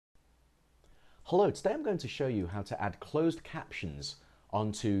Hello, today I'm going to show you how to add closed captions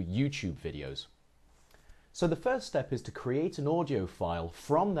onto YouTube videos. So the first step is to create an audio file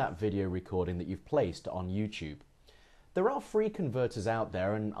from that video recording that you've placed on YouTube. There are free converters out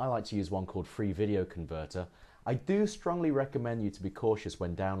there, and I like to use one called Free Video Converter. I do strongly recommend you to be cautious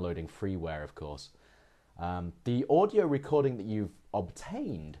when downloading freeware, of course. The audio recording that you've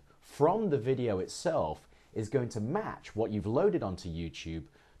obtained from the video itself is going to match what you've loaded onto YouTube.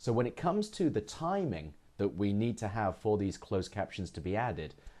 So when it comes to the timing that we need to have for these closed captions to be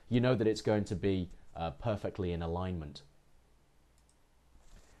added, you know that it's going to be perfectly in alignment.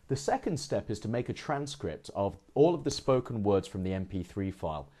 The second step is to make a transcript of all of the spoken words from the MP3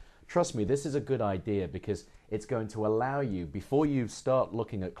 file. Trust me, this is a good idea because it's going to allow you, before you start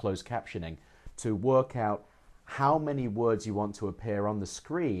looking at closed captioning, to work out how many words you want to appear on the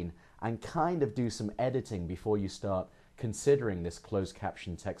screen and kind of do some editing before you start considering this closed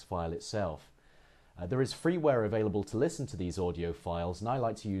caption text file itself. There is freeware available to listen to these audio files, and I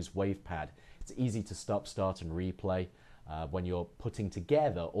like to use WavePad. It's easy to stop, start and replay when you're putting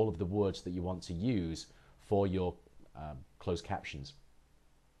together all of the words that you want to use for your closed captions.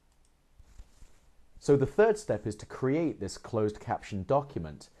 So the third step is to create this closed caption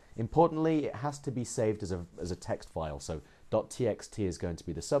document. Importantly, it has to be saved as a text file, so .txt is going to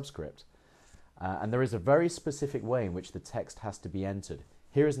be the subscript. And there is a very specific way in which the text has to be entered.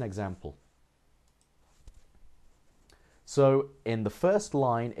 Here is an example. So in the first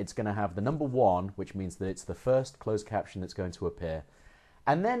line, it's going to have the number 1, which means that it's the first closed caption that's going to appear.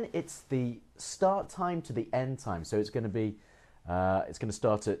 And then it's the start time to the end time. So it's going to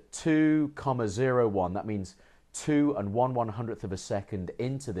start at 2,01. That means 2 and 1/100th of a second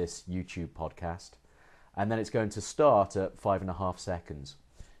into this YouTube podcast. And then it's going to start at 5.5 seconds.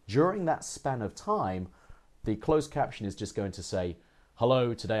 During that span of time, the closed caption is just going to say,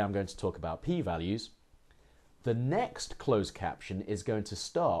 hello, today I'm going to talk about p-values. The next closed caption is going to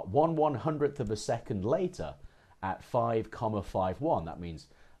start 1/100th of a second later at 5,51. That means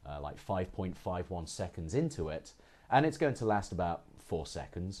like 5.51 seconds into it. And it's going to last about 4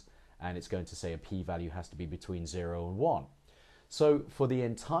 seconds. And it's going to say a p-value has to be between 0 and 1. So for the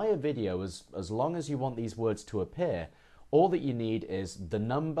entire video, as long as you want these words to appear, all that you need is the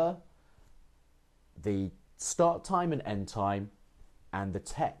number, the start time and end time, and the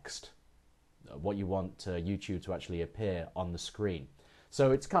text, what you want YouTube to actually appear on the screen.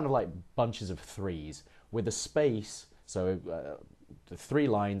 So it's kind of like bunches of threes with a space, so the 3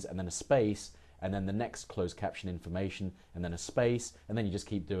 lines and then a space, and then the next closed caption information, and then a space, and then you just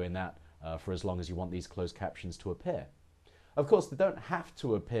keep doing that for as long as you want these closed captions to appear. Of course, they don't have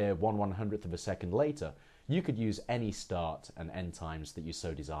to appear 1/100th of a second later. You could use any start and end times that you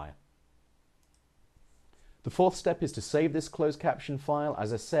so desire. The fourth step is to save this closed caption file.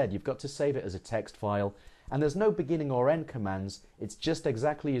 As I said, you've got to save it as a text file, and there's no beginning or end commands. It's just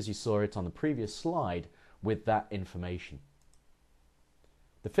exactly as you saw it on the previous slide with that information.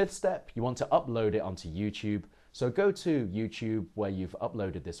 The fifth step, you want to upload it onto YouTube. So go to YouTube where you've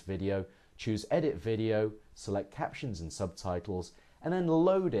uploaded this video, choose Edit Video, select Captions and Subtitles, and then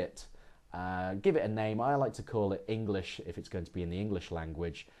load it. Give it a name. I like to call it English if it's going to be in the English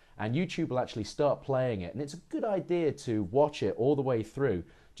language. And YouTube will actually start playing it. And it's a good idea to watch it all the way through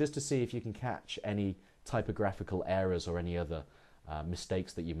just to see if you can catch any typographical errors or any other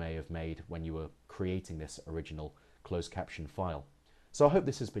mistakes that you may have made when you were creating this original closed caption file. So I hope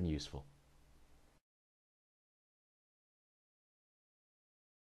this has been useful.